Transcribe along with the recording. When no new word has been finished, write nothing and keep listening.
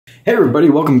Hey everybody,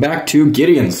 welcome back to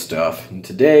Gideon Stuff. And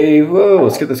today, whoa,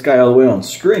 let's get this guy all the way on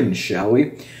screen, shall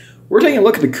we? We're taking a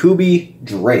look at the Kubey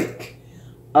Drake.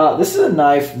 This is a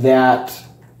knife that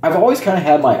I've always kind of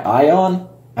had my eye on.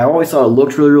 I always thought it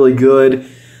looked really, really good,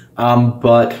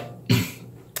 but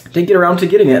didn't get around to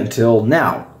getting it until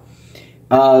now.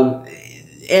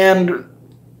 And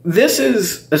this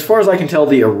is, as far as I can tell,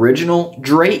 the original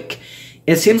Drake.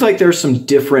 It seems like there's some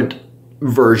different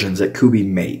versions that Kubey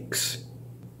makes.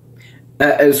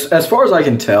 As far as I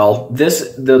can tell,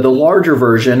 the larger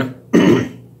version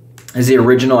is the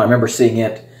original. I remember seeing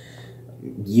it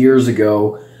years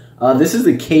ago. This is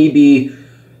the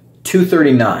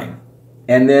KU239,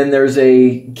 and then there's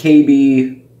a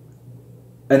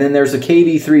KB310 and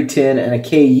a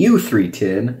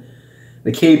KU310.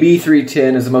 The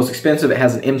KB310 is the most expensive. It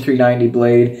has an M390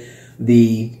 blade.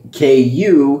 The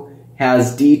KU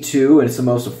has D2, and it's the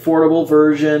most affordable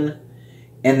version.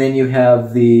 And then you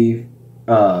have the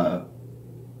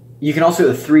you can also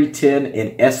get the 310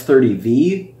 in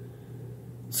S30V.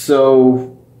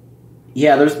 So,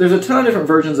 yeah, there's a ton of different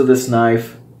versions of this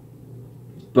knife.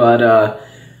 But,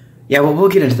 yeah, well, we'll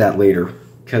get into that later.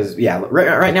 Because, yeah,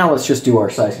 right now let's just do our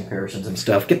size comparisons and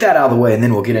stuff. Get that out of the way, and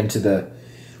then we'll get into the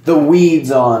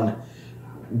weeds on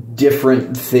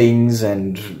different things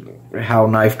and how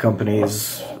knife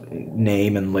companies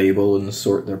name and label and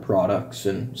sort their products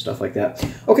and stuff like that.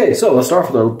 Okay, so let's start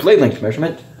with our blade length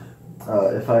measurement.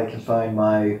 If I can find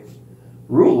my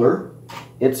ruler.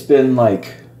 It's been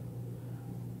like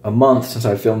a month since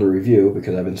I filmed a review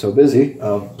because I've been so busy.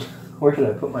 Where did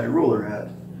I put my ruler at?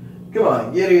 Come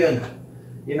on, get in.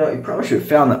 You know, you probably should have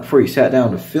found that before you sat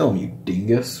down to film, you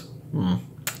dingus.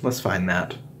 Let's find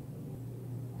that.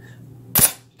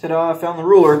 Ta-da, I found the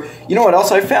ruler. You know what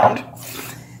else I found?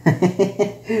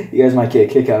 You guys might get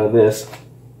a kick out of this.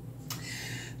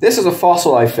 This is a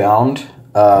fossil I found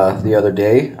the other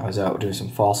day. I was out doing some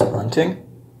fossil hunting.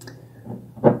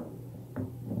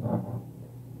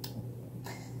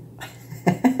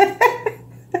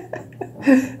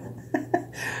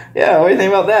 Yeah, what do you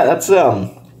think about that?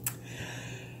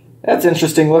 That's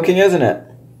interesting looking, isn't it?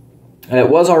 And it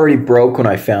was already broke when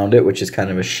I found it, which is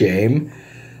kind of a shame.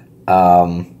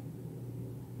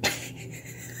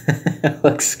 It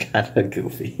looks kind of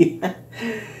goofy.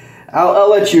 I'll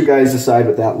let you guys decide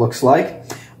what that looks like.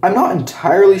 I'm not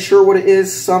entirely sure what it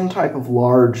is. Some type of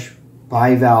large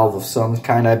bivalve of some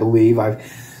kind, I believe. I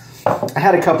talked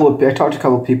to a couple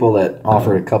of people that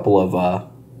offered a couple of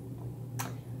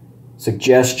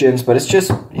suggestions, but it's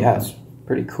just, yeah, it's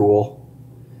pretty cool.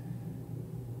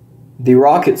 The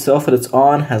rock itself that it's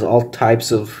on has all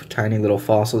types of tiny little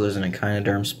fossils. There's an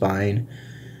echinoderm spine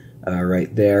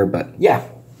right there, but yeah.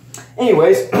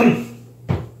 Anyways,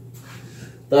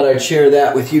 thought I'd share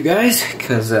that with you guys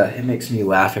because it makes me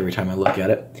laugh every time I look at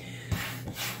it.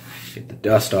 Get the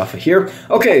dust off of here.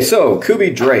 Okay, so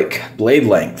Kubey Drake, blade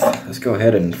length. Let's go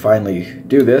ahead and finally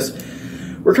do this.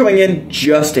 We're coming in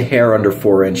just a hair under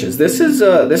 4 inches. This is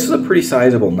a pretty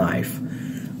sizable knife,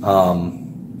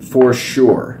 for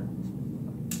sure.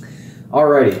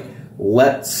 Alrighty,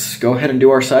 let's go ahead and do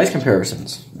our size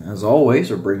comparisons. As always,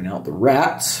 we're bringing out the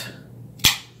rats.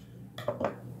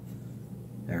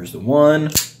 There's the 1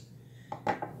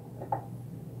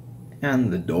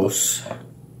 and the dos.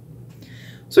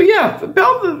 So yeah,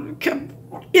 about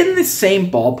in the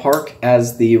same ballpark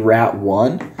as the Rat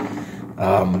 1.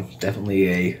 Definitely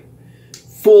a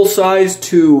full size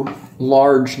to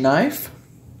large knife.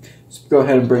 Let's go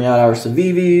ahead and bring out our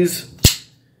Civivis.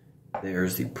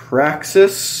 There's the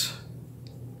Praxis,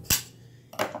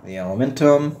 the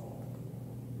Elementum.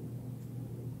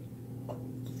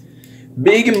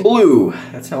 Big and blue.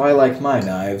 That's how I like my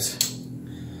knives.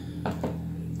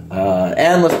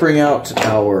 And let's bring out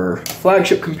our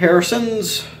flagship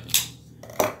comparisons.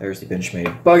 There's the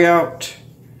Benchmade Bug Out.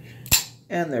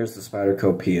 And there's the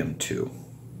Spyderco PM2.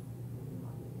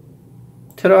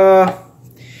 Ta-da!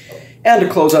 And to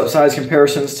close up size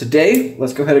comparisons today,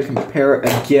 let's go ahead and compare it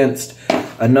against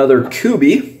another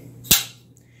Kubey.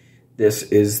 This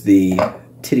is the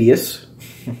Titius.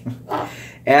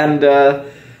 And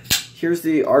here's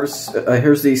the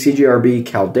CGRB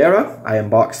Caldera. I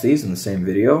unboxed these in the same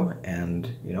video, and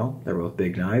you know, they're both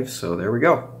big knives, so there we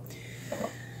go.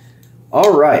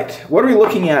 Alright, what are we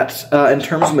looking at in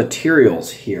terms of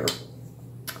materials here?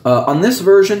 On this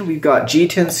version, we've got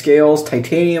G10 scales,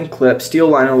 titanium clip, steel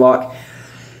liner lock,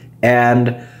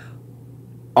 and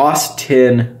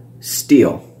Austin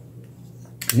steel.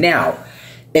 Now,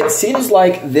 it seems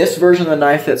like this version of the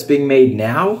knife that's being made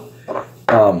now,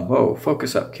 whoa,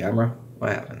 focus up, camera.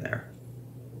 What happened there?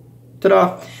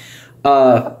 Ta-da!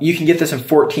 You can get this in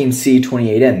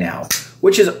 14C28N now,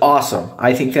 which is awesome.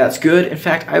 I think that's good. In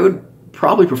fact, I would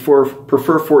probably prefer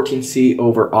 14C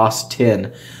over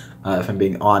AUS-10, if I'm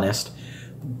being honest.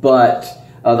 But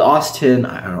the AUS-10,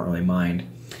 I don't really mind.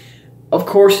 Of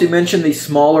course, you mentioned the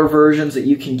smaller versions that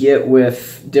you can get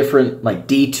with different, like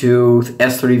D2,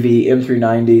 S30V,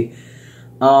 M390.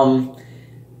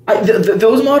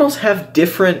 Those models have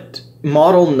different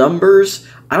model numbers.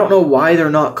 I don't know why they're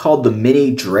not called the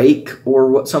Mini Drake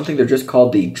or something. They're just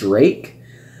called the Drake.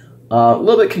 A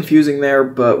little bit confusing there,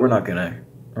 but we're not gonna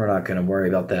worry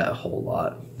about that a whole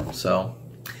lot. So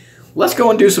let's go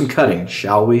and do some cutting,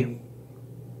 shall we?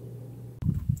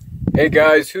 Hey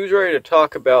guys, who's ready to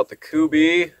talk about the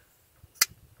Kubey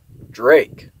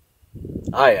Drake?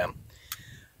 I am.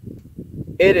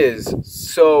 It is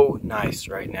so nice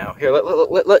right now. Here,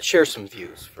 let's share some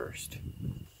views first.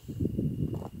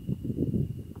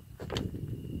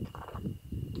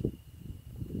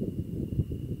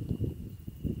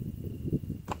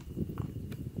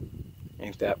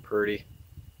 Ain't that pretty?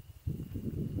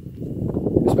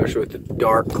 Especially with the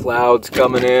dark clouds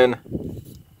coming in.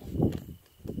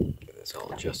 Get this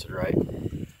all adjusted right.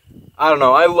 I don't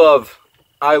know, I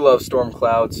love storm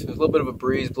clouds. There's a little bit of a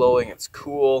breeze blowing, it's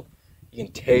cool. You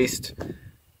can taste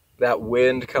that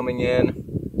wind coming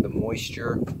in, the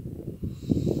moisture.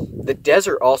 The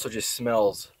desert also just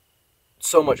smells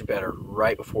so much better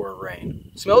right before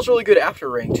rain. It smells really good after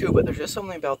rain too, but there's just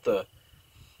something about the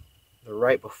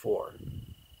right before.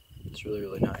 It's really,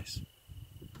 really nice.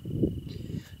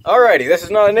 Alrighty, this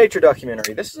is not a nature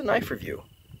documentary. This is a knife review.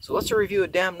 So let's review a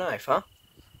damn knife, huh?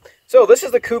 So this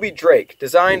is the Kubey Drake,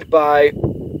 designed by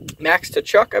Max to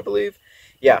Chuck, I believe.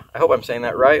 Yeah, I hope I'm saying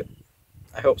that right.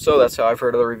 I hope so. That's how I've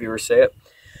heard other reviewers say it.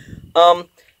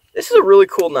 This is a really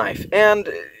cool knife. And,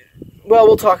 well,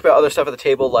 we'll talk about other stuff at the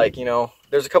table. Like, you know,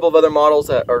 there's a couple of other models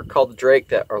that are called the Drake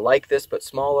that are like this, but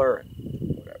smaller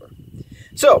and whatever.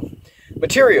 So,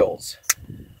 materials.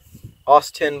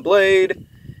 AUS-10 blade.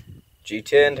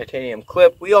 G10 titanium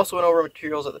clip. We also went over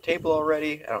materials at the table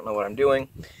already. I don't know what I'm doing.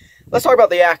 Let's talk about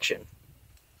the action.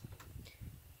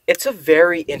 It's a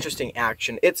very interesting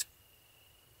action.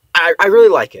 I really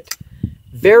like it.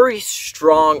 Very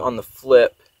strong on the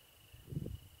flip,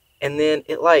 and then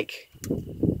it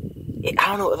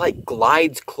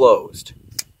glides closed.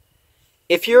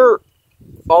 If you're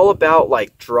all about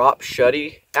like drop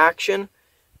shutty action,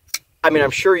 I mean,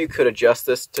 I'm sure you could adjust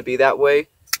this to be that way,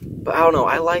 but I don't know,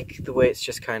 I like the way it's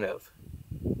just kind of,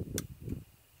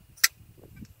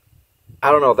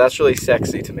 I don't know, that's really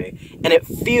sexy to me, and it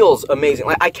feels amazing.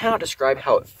 Like, I cannot describe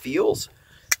how it feels,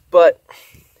 but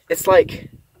it's like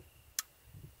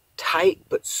tight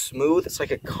but smooth. It's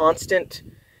like a constant,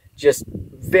 just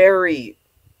very,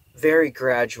 very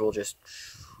gradual, just,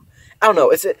 I don't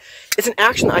know, it's an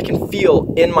action that I can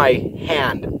feel in my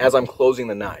hand as I'm closing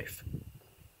the knife.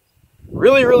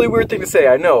 Really, really weird thing to say,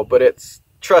 I know, but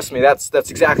trust me, that's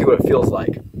exactly what it feels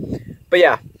like. But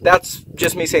yeah, that's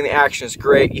just me saying the action is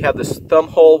great. You have this thumb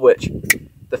hole, which,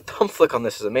 the thumb flick on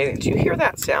this is amazing. Do you hear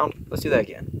that sound? Let's do that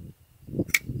again.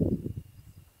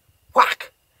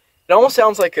 Whack! It almost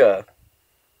sounds like a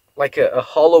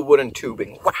hollow wooden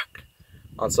tubing. Whack!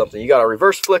 On something. You got a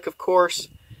reverse flick, of course.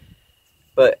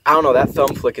 But, I don't know, that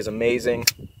thumb flick is amazing.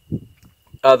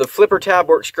 The flipper tab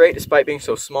works great despite being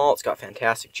so small. It's got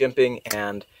fantastic jimping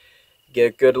and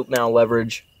get a good amount of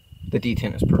leverage. The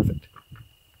D10 is perfect.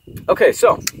 Okay,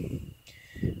 so,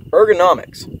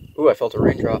 ergonomics. Ooh, I felt a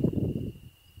raindrop.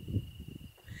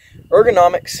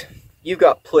 Ergonomics, you've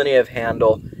got plenty of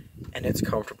handle, and it's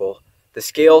comfortable. The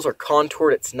scales are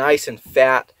contoured, it's nice and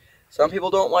fat. Some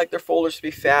people don't like their folders to be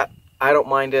fat. I don't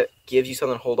mind it. Gives you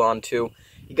something to hold on to.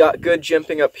 You got good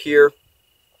jimping up here.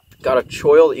 Got a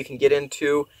choil that you can get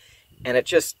into, and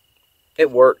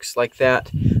it works like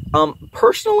that.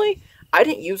 Personally, I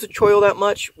didn't use a choil that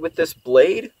much with this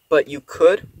blade, but you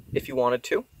could if you wanted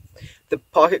to. The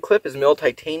pocket clip is milled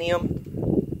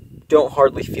titanium. Don't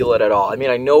hardly feel it at all. I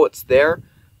mean, I know it's there,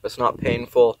 but it's not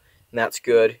painful, and that's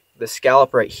good. The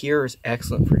scallop right here is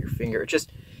excellent for your finger.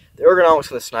 The ergonomics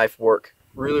of this knife work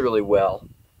really, really well.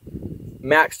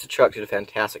 Max to Chuck did a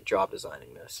fantastic job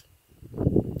designing this.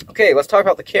 Okay, let's talk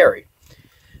about the carry.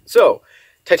 So,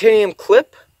 titanium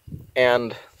clip,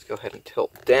 and let's go ahead and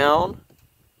tilt down.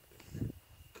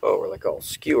 Oh, we're like all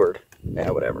skewered. Yeah,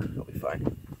 whatever, it'll be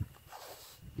fine.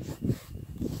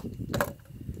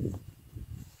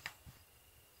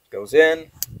 Goes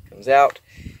in, comes out.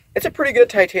 It's a pretty good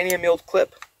titanium milled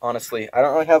clip, honestly. I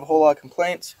don't really have a whole lot of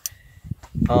complaints.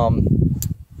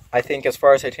 I think as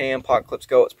far as titanium pocket clips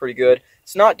go, it's pretty good.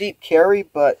 It's not deep carry,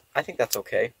 but I think that's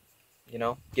okay. You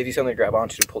know, give you something to grab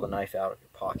onto to pull the knife out of your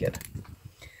pocket.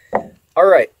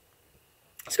 Alright,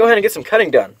 let's go ahead and get some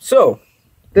cutting done. So,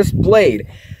 this blade,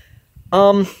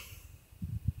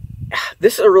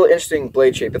 this is a really interesting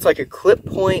blade shape. It's like a clip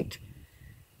point.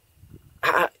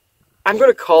 I'm going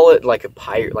to call it like a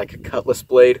cutlass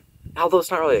blade, although it's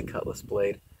not really a cutlass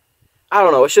blade. I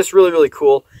don't know. It's just really, really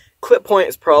cool. Clip point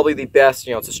is probably the best.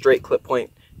 You know, it's a straight clip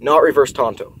point, not reverse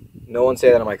tanto. No one say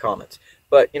that in my comments.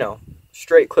 But, you know,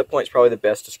 straight clip point is probably the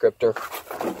best descriptor.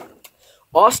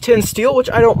 Austin steel, which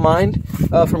I don't mind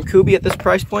from Kubey at this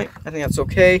price point. I think that's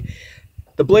okay.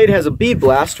 The blade has a bead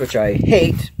blast, which I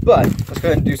hate, but let's go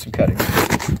ahead and do some cutting.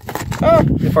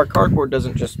 If our cardboard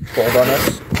doesn't just fold on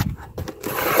us.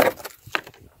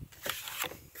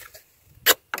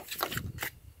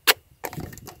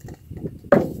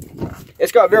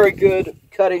 It's got very good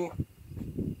cutting.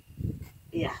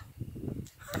 Yeah.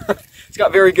 It's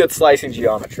got very good slicing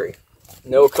geometry.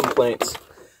 No complaints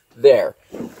there.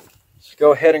 Let's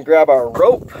go ahead and grab our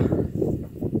rope.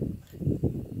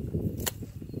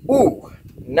 Ooh,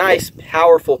 nice,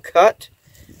 powerful cut.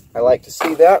 I like to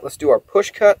see that. Let's do our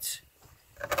push cuts.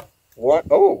 1,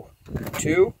 oh,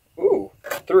 2, ooh,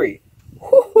 3.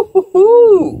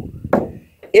 Woo-hoo-hoo-hoo.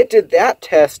 It did that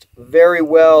test very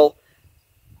well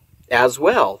as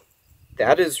well.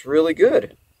 That is really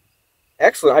good.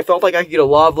 Excellent. I felt like I could get a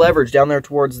lot of leverage down there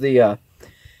towards the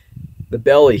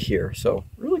belly here. So,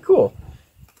 really cool.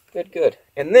 Good, good.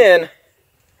 And then,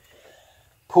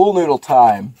 pool noodle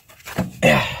time.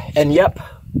 And yep,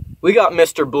 we got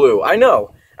Mr. Blue. I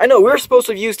know. We were supposed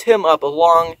to have used him up a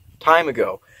long time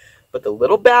ago. But the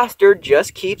little bastard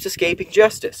just keeps escaping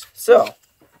justice. So,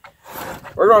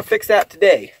 we're going to fix that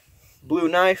today. Blue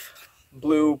knife,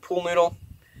 blue pool noodle.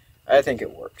 I think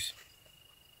it works.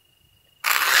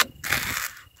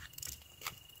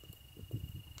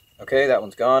 Okay, that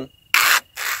one's gone.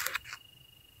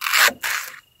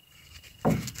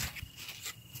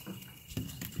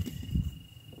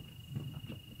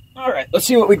 Alright, let's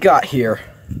see what we got here.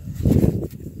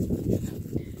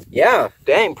 Yeah,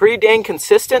 dang, pretty dang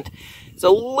consistent. It's a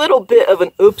little bit of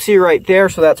an oopsie right there,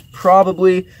 so that's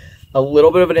probably a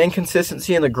little bit of an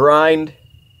inconsistency in the grind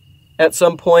at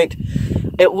some point.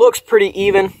 It looks pretty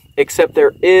even, except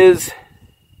it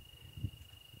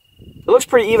looks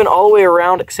pretty even all the way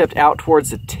around, except out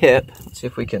towards the tip. Let's see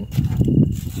if we can get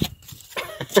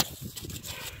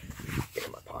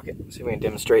in my pocket. Let's see if we can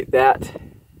demonstrate that.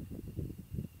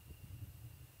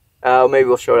 Maybe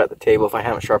we'll show it at the table if I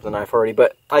haven't sharpened the knife already.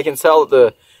 But I can tell that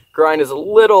the grind is a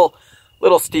little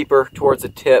steeper towards the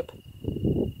tip.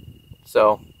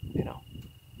 So, you know,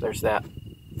 there's that.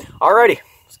 Alrighty,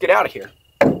 let's get out of here.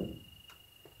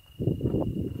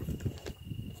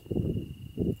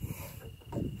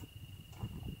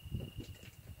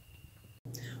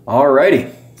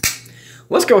 Alrighty,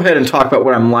 let's go ahead and talk about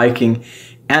what I'm liking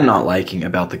and not liking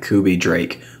about the Kubey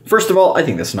Drake. First of all, I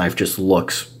think this knife just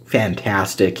looks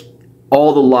fantastic.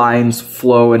 All the lines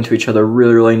flow into each other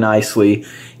really, really nicely.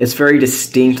 It's very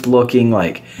distinct looking,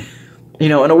 like, you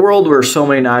know, in a world where so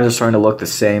many knives are starting to look the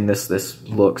same, this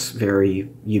looks very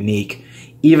unique.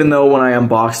 Even though when I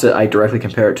unboxed it, I directly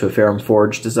compare it to a Ferrum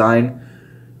Forge design.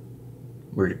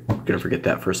 We're gonna forget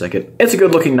that for a second. It's a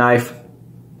good looking knife.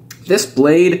 This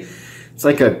blade, it's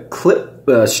like a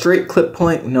straight clip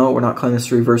point. No, we're not calling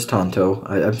this reverse tanto.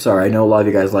 I'm sorry, I know a lot of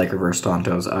you guys like reverse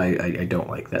tantos. I don't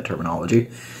like that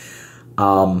terminology.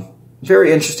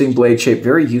 Very interesting blade shape,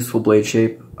 very useful blade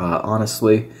shape,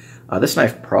 honestly. This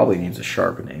knife probably needs a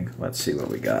sharpening. Let's see what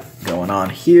we got going on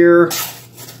here.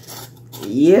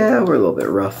 Yeah, we're a little bit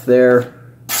rough there.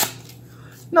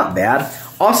 Not bad.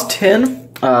 Austin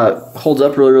holds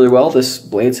up really, really well. This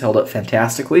blade's held up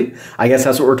fantastically. I guess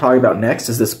that's what we're talking about next,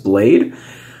 is this blade.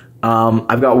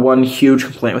 I've got one huge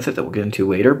complaint with it that we'll get into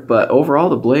later, but overall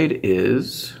the blade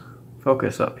is...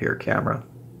 Focus up here, camera.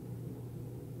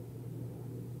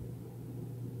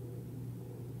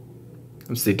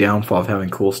 It's the downfall of having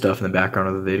cool stuff in the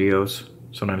background of the videos.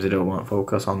 Sometimes I don't want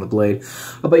focus on the blade.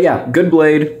 But yeah, good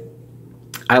blade.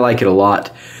 I like it a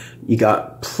lot. You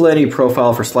got plenty of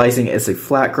profile for slicing. It's a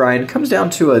flat grind. It comes down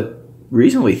to a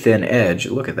reasonably thin edge.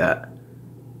 Look at that.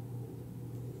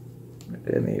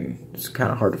 I mean, it's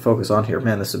kind of hard to focus on here.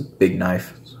 Man, this is a big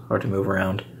knife. It's hard to move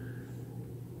around.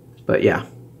 But yeah.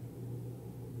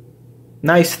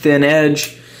 Nice thin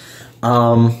edge.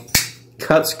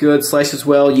 Cuts good, slices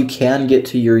well. You can get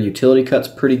to your utility cuts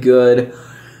pretty good.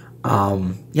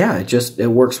 Yeah, it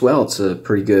works well. It's a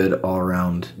pretty good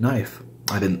all-around knife.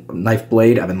 Knife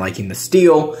blade. I've been liking the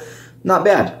steel. Not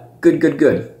bad. Good, good,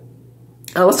 good.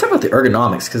 Let's talk about the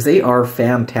ergonomics, because they are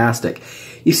fantastic.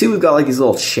 You see we've got like these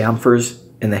little chamfers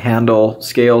in the handle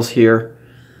scales here.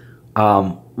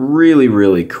 Really,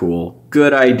 really cool.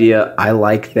 Good idea. I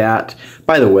like that.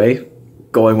 By the way,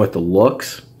 going with the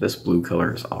looks, this blue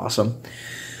color is awesome.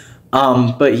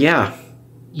 But yeah,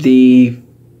 the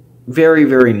very,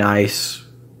 very nice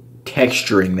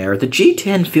texturing there. The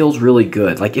G10 feels really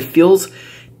good. Like, it feels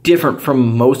different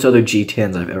from most other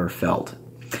G10s I've ever felt.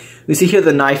 You see here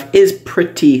the knife is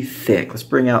pretty thick. Let's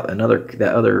bring out that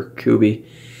other Kubey.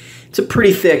 It's a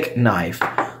pretty thick knife.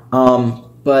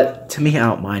 But to me, I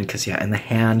don't mind because, yeah, in the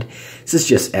hand, this is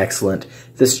just excellent.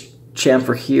 This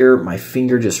chamfer here, my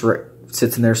finger just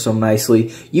sits in there so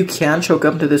nicely. You can choke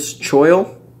up into this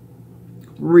choil.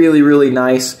 Really, really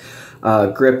nice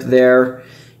grip there.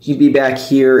 You can be back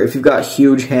here. If you've got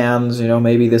huge hands, you know,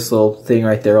 maybe this little thing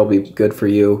right there will be good for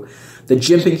you. The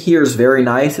jimping here is very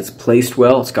nice. It's placed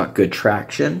well. It's got good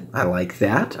traction. I like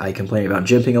that. I complain about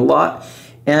jimping a lot.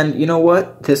 And you know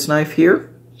what? This knife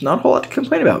here, not a whole lot to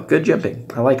complain about. Good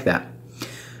jimping. I like that.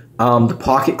 The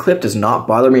pocket clip does not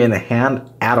bother me in the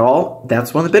hand at all.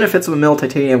 That's one of the benefits of a mill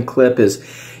titanium clip is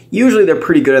usually they're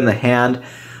pretty good in the hand.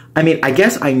 I mean, I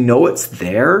guess I know it's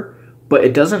there, but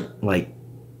it doesn't, like,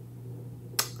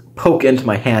 poke into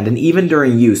my hand. And even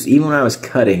during use, even when I was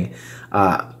cutting,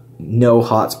 no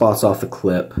hot spots off the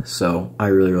clip. So I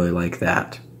really, really like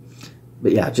that.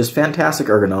 But yeah, just fantastic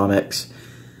ergonomics.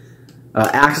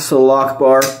 Access to the lock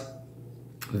bar,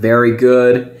 very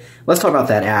good. Let's talk about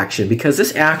that action, because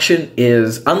this action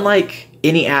is unlike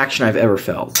any action I've ever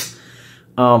felt.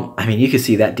 I mean, you can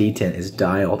see that D10 is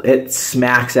dialed. It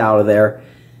smacks out of there.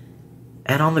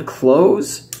 And on the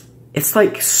close, it's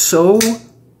like so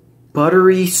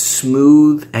buttery,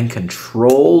 smooth, and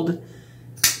controlled.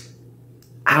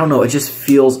 I don't know, it just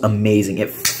feels amazing. It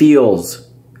feels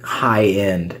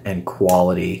high-end and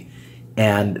quality.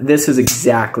 And this is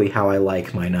exactly how I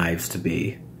like my knives to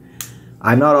be.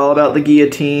 I'm not all about the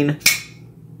guillotine.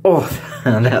 Oh,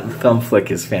 that thumb flick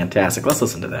is fantastic. Let's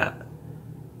listen to that.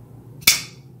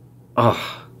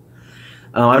 Oh.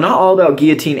 I'm not all about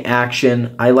guillotine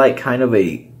action. I like kind of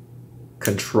a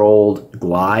controlled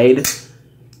glide.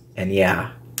 And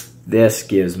yeah, this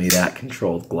gives me that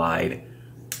controlled glide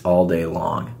all day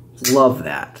long. Love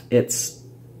that. It's,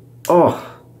 oh,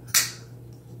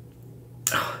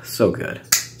 so good.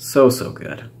 So, so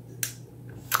good.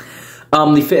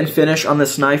 The fit and finish on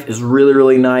this knife is really,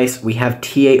 really nice. We have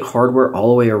T8 hardware all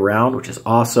the way around, which is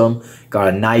awesome. Got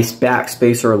a nice back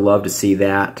spacer. Love to see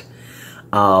that.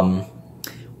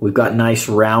 We've got nice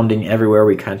rounding everywhere.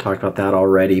 We kind of talked about that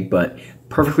already, but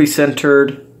perfectly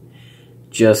centered.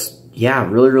 Just, yeah,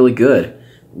 really, really good.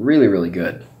 Really, really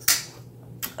good.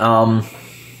 Yeah,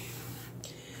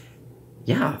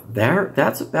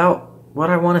 that's about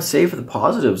what I want to say for the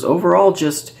positives. Overall,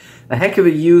 just a heck of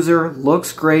a user.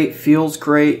 Looks great, feels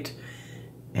great,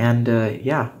 and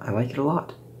yeah, I like it a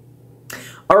lot.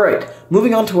 All right,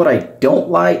 moving on to what I don't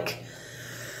like.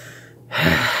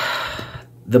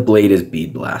 The blade is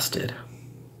bead blasted.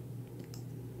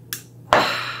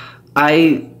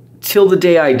 Till the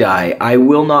day I die, I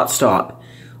will not stop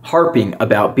harping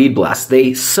about bead blasts.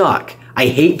 They suck. I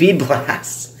hate bead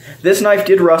blasts. This knife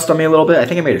did rust on me a little bit. I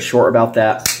think I made a short about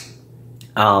that.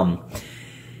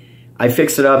 I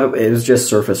fixed it up. It was just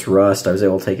surface rust. I was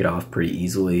able to take it off pretty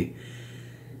easily.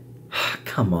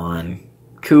 Come on.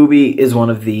 Kubey is one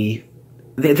of the...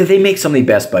 They make some of the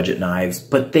best budget knives,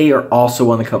 but they are also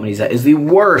one of the companies that is the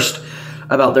worst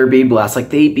about their bead blasts. Like,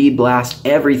 they bead blast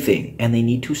everything, and they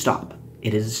need to stop.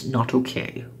 It is not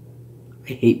okay.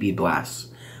 I hate bead blasts.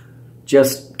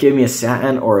 Just give me a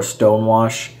satin or a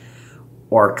stonewash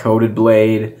or a coated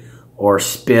blade or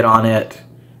spit on it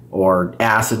or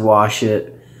acid wash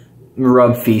it,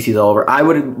 rub feces all over.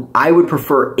 I would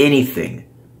prefer anything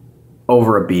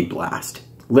over a bead blast.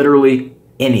 Literally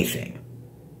anything.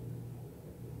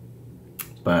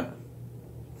 But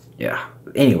yeah,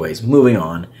 anyways, moving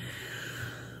on.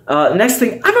 Next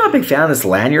thing, I'm not a big fan of this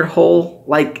lanyard hole.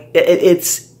 Like,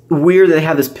 it's weird that they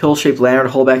have this pill-shaped lanyard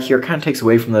hole back here. It kind of takes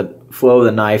away from the flow of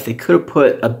the knife. They could have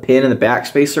put a pin in the back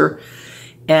spacer.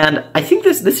 And I think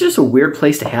this is just a weird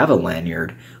place to have a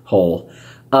lanyard hole.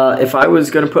 If I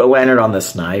was going to put a lanyard on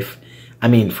this knife, I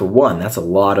mean, for one, that's a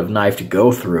lot of knife to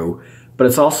go through. But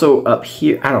it's also up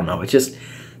here. I don't know. It's just,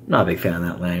 I'm not a big fan of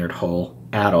that lanyard hole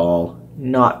at all.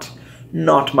 Not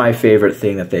my favorite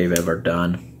thing that they've ever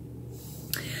done.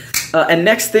 And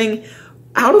next thing,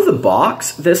 out of the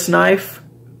box, this knife,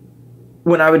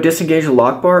 when I would disengage the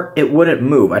lock bar, it wouldn't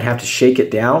move. I'd have to shake it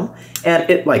down, and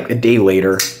it, like, a day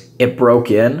later, it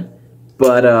broke in.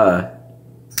 But,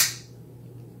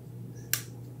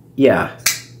 yeah.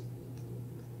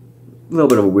 A little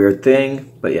bit of a weird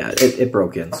thing, but yeah, it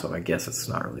broke in, so I guess it's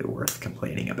not really worth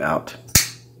complaining about.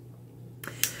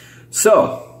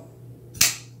 So,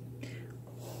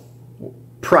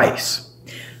 price.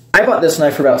 I bought this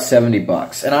knife for about 70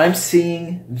 bucks, and I'm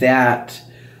seeing that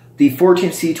the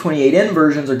 14C 28N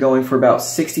versions are going for about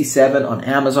 67 on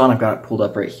Amazon. I've got it pulled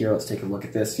up right here. Let's take a look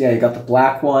at this. Yeah, you got the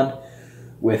black one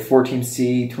with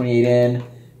 14C 28N,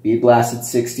 bead blasted,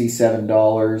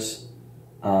 $67.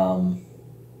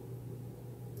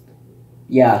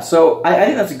 Yeah, so I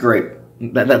think that's a great.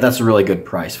 That's a really good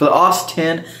price. For the AUS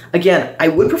 10, again, I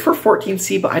would prefer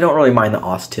 14C, but I don't really mind the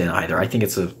AUS 10 either. I think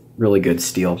it's a really good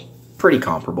steel. Pretty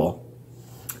comparable.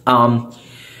 I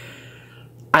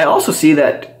also see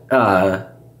that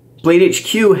Blade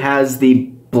HQ has the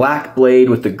black blade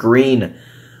with the green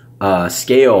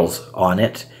scales on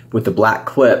it with the black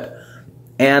clip.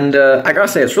 And I gotta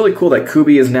say, it's really cool that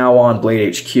Kubey is now on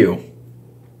Blade HQ.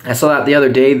 I saw that the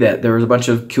other day that there was a bunch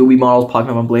of Kubey models popping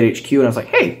up on Blade HQ, and I was like,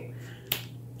 hey,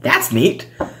 that's neat.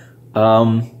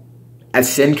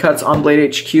 As Sin Cuts on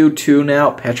Blade HQ too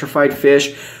now, Petrified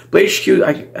Fish. Blade HQ,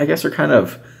 I guess are kind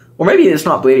of, or maybe it's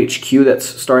not Blade HQ that's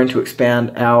starting to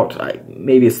expand out.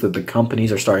 Maybe it's that the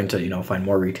companies are starting to, you know, find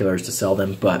more retailers to sell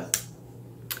them. But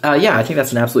yeah, I think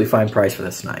that's an absolutely fine price for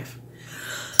this knife.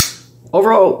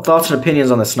 Overall thoughts and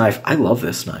opinions on this knife. I love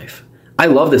this knife. I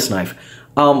love this knife.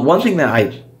 One thing that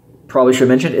I probably should have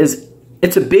mentioned is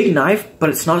it's a big knife, but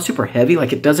it's not super heavy.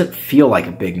 Like, it doesn't feel like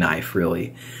a big knife,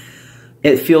 really.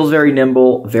 It feels very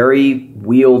nimble, very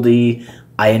wieldy.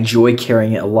 I enjoy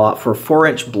carrying it a lot. For a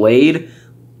 4-inch blade,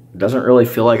 it doesn't really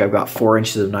feel like I've got 4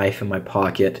 inches of knife in my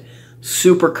pocket.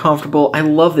 Super comfortable. I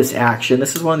love this action.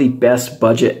 This is one of the best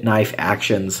budget knife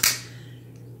actions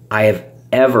I have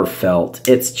ever felt.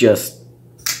 It's just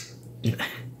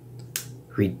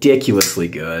ridiculously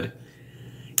good.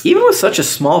 Even with such a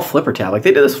small flipper tab, like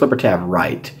they did this flipper tab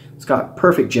right. It's got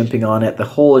perfect jimping on it. The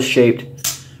hole is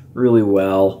shaped really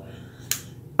well.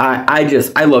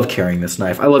 I love carrying this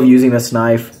knife. I love using this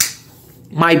knife.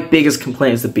 My biggest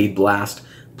complaint is the bead blast.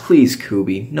 Please,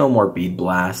 Kubey, no more bead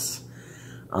blasts.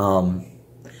 But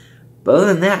other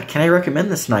than that, can I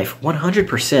recommend this knife?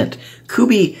 100%.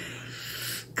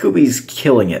 Kubey's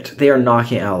killing it. They are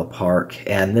knocking it out of the park.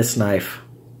 And this knife,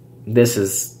 this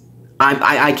is...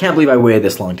 I can't believe I waited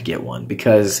this long to get one,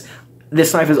 because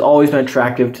this knife has always been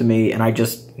attractive to me, and I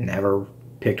just never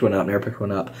picked one up,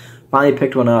 Finally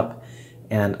picked one up,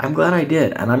 and I'm glad I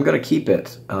did, and I'm going to keep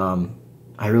it.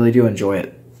 I really do enjoy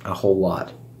it a whole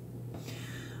lot.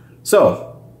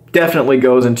 So, definitely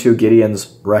goes into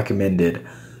Gideon's recommended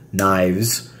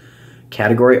knives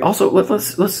category. Also,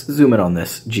 let's zoom in on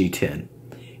this G10.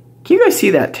 Can you guys see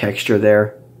that texture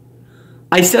there?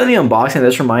 I said in the unboxing,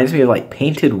 this reminds me of like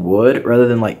painted wood rather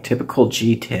than like typical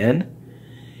G10.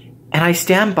 And I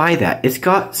stand by that. It's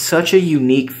got such a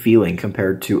unique feeling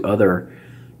compared to other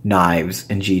knives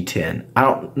in G10. I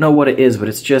don't know what it is, but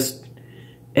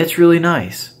it's really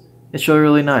nice. It's really,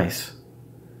 really nice.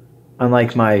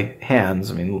 Unlike my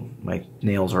hands, I mean, my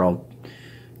nails are all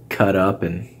cut up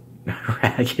and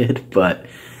ragged, but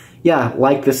yeah,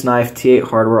 like this knife, T8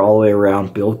 hardware all the way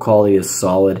around, build quality is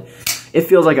solid. It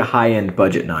feels like a high-end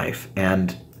budget knife,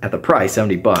 and at the price,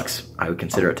 70 bucks, I would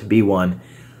consider it to be one,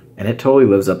 and it totally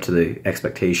lives up to the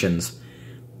expectations.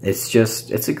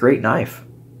 It's a great knife.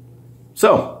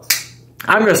 So,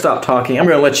 I'm going to stop talking. I'm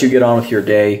going to let you get on with your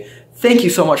day. Thank you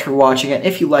so much for watching it.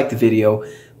 If you liked the video,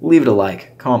 leave it a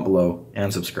like, comment below,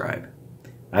 and subscribe.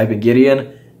 I've been Gideon,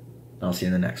 and I'll see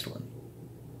you in the next one.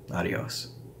 Adios.